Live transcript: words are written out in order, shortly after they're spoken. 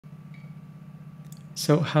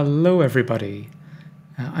So hello everybody.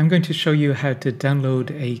 I'm going to show you how to download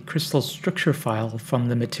a crystal structure file from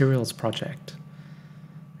the Materials project.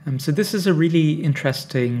 So this is a really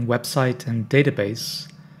interesting website and database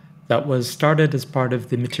that was started as part of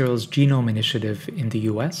the Materials Genome Initiative in the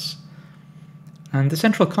US. And the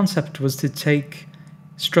central concept was to take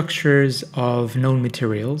structures of known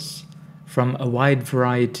materials from a wide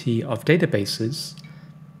variety of databases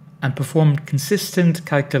and perform consistent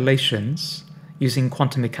calculations using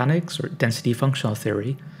quantum mechanics or density functional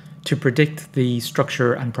theory to predict the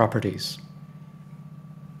structure and properties.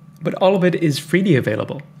 But all of it is freely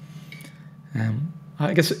available.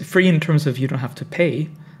 I guess free in terms of you don't have to pay,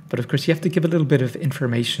 but of course you have to give a little bit of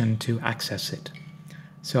information to access it.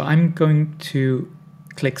 So I'm going to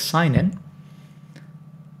click sign in.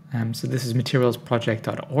 So this is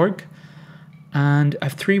materialsproject.org. And I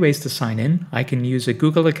have three ways to sign in. I can use a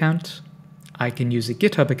Google account, I can use a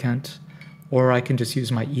GitHub account, or I can just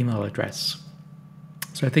use my email address.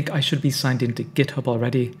 So I think I should be signed into GitHub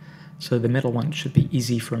already, so the middle one should be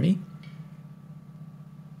easy for me.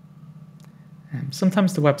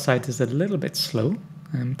 Sometimes the website is a little bit slow.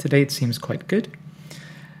 Today it seems quite good.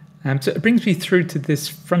 So it brings me through to this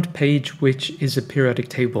front page, which is a periodic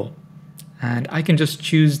table. And I can just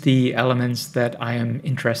choose the elements that I am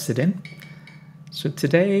interested in. So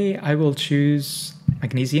today I will choose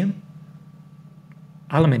magnesium,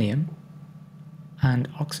 aluminium, and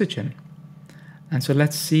oxygen. And so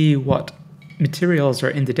let's see what materials are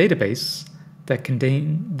in the database that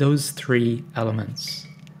contain those three elements.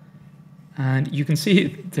 And you can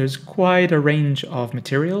see there's quite a range of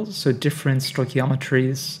materials, so different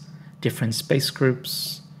stoichiometries, different space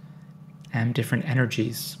groups, and different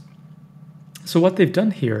energies. So what they've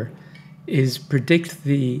done here is predict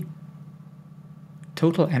the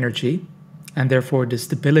total energy and therefore the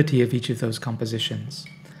stability of each of those compositions.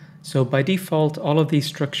 So by default, all of these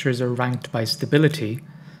structures are ranked by stability,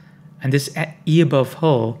 and this E above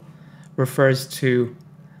hull refers to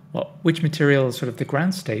which material is sort of the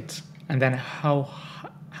ground state, and then how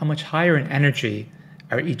much higher in energy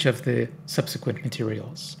are each of the subsequent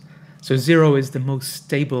materials. So 0 is the most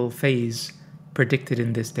stable phase predicted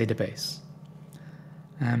in this database.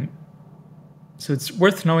 So it's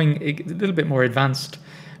worth knowing a little bit more advanced,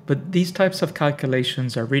 but these types of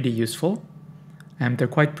calculations are really useful. They're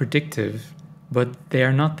quite predictive, but they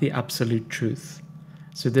are not the absolute truth.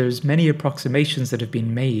 So there's many approximations that have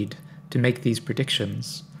been made to make these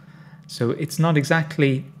predictions. So it's not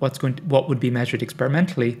exactly what would be measured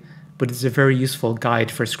experimentally, but it's a very useful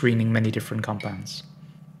guide for screening many different compounds.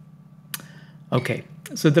 Okay,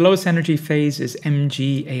 so the lowest energy phase is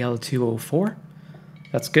MgAl2O4.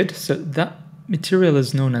 That's good. So that material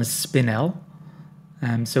is known as spinel.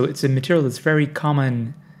 So it's a material that's very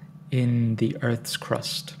common in the Earth's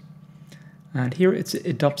crust. And here it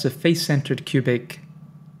adopts a face-centered cubic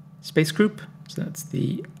space group. So that's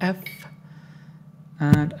the F.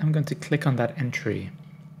 And I'm going to click on that entry.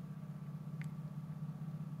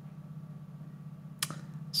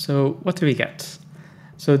 So what do we get?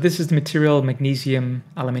 So this is the material magnesium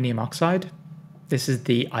aluminium oxide. This is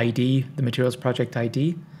the ID, the Materials Project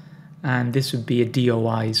ID. And this would be a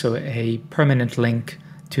DOI, so a permanent link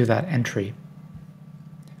to that entry.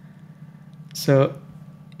 So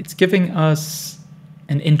it's giving us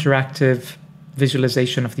an interactive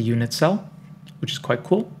visualization of the unit cell, which is quite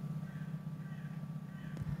cool.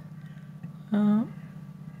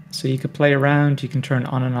 So you could play around, you can turn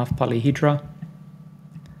on and off polyhedra.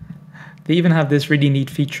 They even have this really neat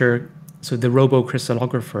feature, so the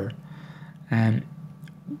robo-crystallographer,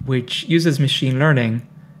 which uses machine learning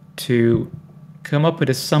to come up with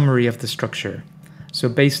a summary of the structure. So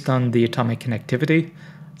based on the atomic connectivity,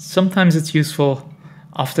 sometimes it's useful,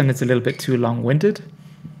 often it's a little bit too long-winded,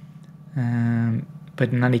 but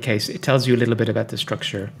in any case, it tells you a little bit about the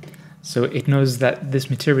structure. So it knows that this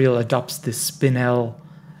material adopts this spinel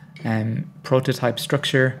prototype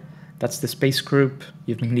structure. That's the space group.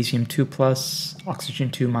 You have magnesium 2+, oxygen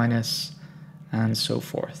 2-, and so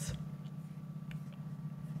forth.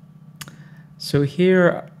 So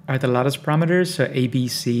here are the lattice parameters, so A, B,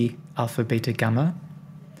 C, alpha, beta, gamma.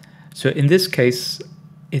 So in this case,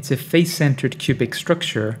 it's a face-centered cubic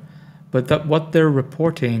structure, but what they're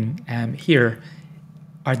reporting here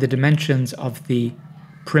are the dimensions of the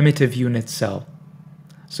primitive unit cell.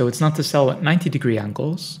 So it's not the cell at 90-degree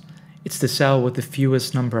angles, it's the cell with the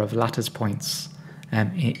fewest number of lattice points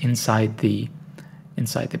inside the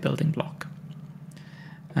building block.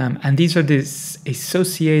 And these are the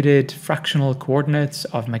associated fractional coordinates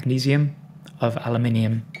of magnesium, of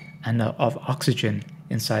aluminium, and of oxygen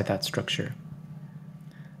inside that structure.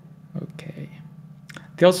 Okay.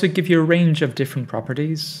 They also give you a range of different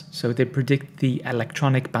properties. So they predict the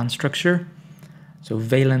electronic band structure, so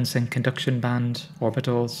valence and conduction band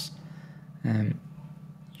orbitals.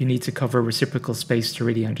 You need to cover reciprocal space to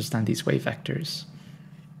really understand these wave vectors.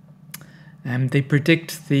 They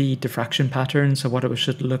predict the diffraction pattern, so what it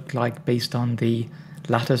should look like based on the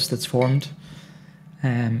lattice that's formed.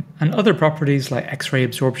 And other properties like X-ray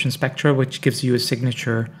absorption spectra, which gives you a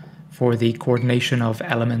signature for the coordination of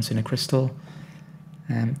elements in a crystal.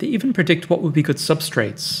 They even predict what would be good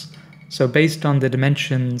substrates. So based on the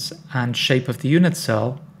dimensions and shape of the unit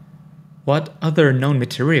cell, what other known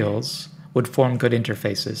materials would form good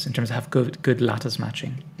interfaces in terms of have good lattice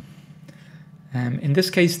matching. In this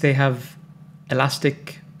case, they have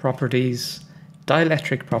elastic properties,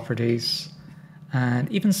 dielectric properties,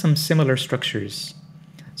 and even some similar structures.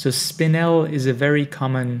 So spinel is a very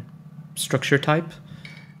common structure type.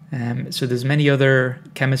 So there's many other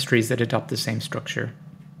chemistries that adopt the same structure.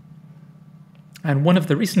 And one of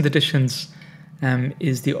the recent additions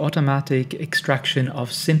is the automatic extraction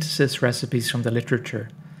of synthesis recipes from the literature.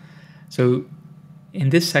 So in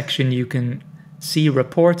this section, you can see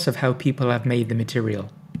reports of how people have made the material.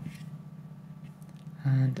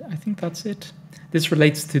 And I think that's it. This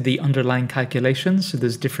relates to the underlying calculations. So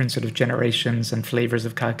there's different sort of generations and flavors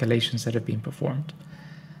of calculations that have been performed.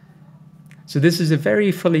 So this is a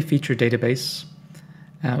very fully featured database.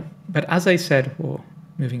 But as I said,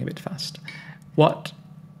 moving a bit fast, what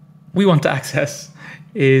we want to access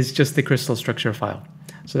is just the crystal structure file.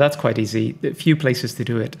 So that's quite easy. A few places to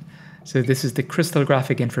do it. So this is the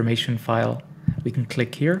crystallographic information file. We can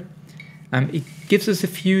click here. It gives us a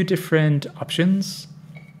few different options.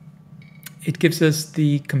 It gives us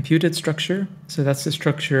the computed structure. So that's the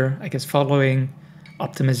structure, I guess, following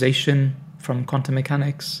optimization from quantum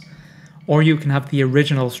mechanics. Or you can have the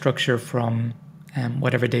original structure from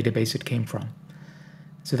whatever database it came from.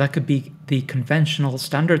 So that could be the conventional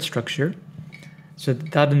standard structure. So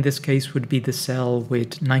that in this case would be the cell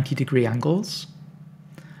with 90-degree angles.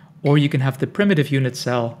 Or you can have the primitive unit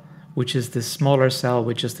cell, which is the smaller cell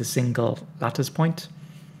with just a single lattice point.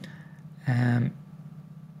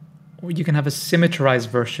 Or you can have a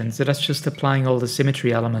symmetrized version. So that's just applying all the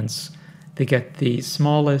symmetry elements to get the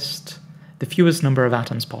smallest, the fewest number of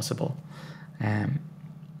atoms possible.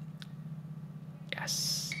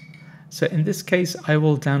 Yes. So in this case, I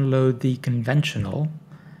will download the conventional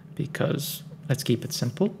because let's keep it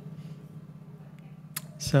simple.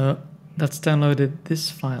 So let's download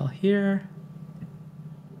this file here.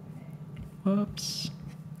 Whoops.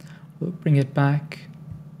 We'll bring it back.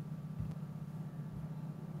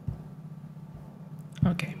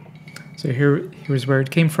 Okay. So here's where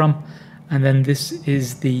it came from. And then this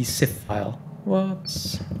is the CIF file.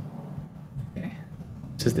 Whoops. Okay.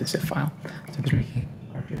 This is the CIF file.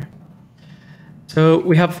 So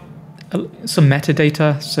we have some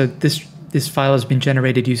metadata. So this file has been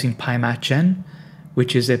generated using PyMatGen,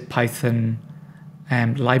 which is a Python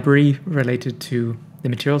library related to the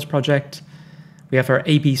materials project. We have our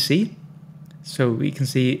ABC. So we can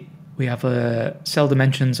see we have cell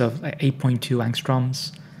dimensions of 8.2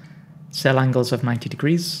 angstroms, cell angles of 90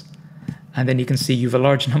 degrees. And then you can see you have a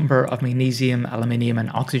large number of magnesium, aluminium,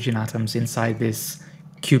 and oxygen atoms inside this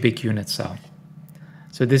cubic unit cell.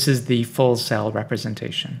 So this is the full cell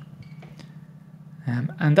representation.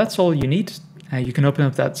 And that's all you need. You can open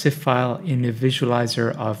up that CIF file in a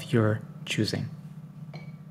visualizer of your choosing.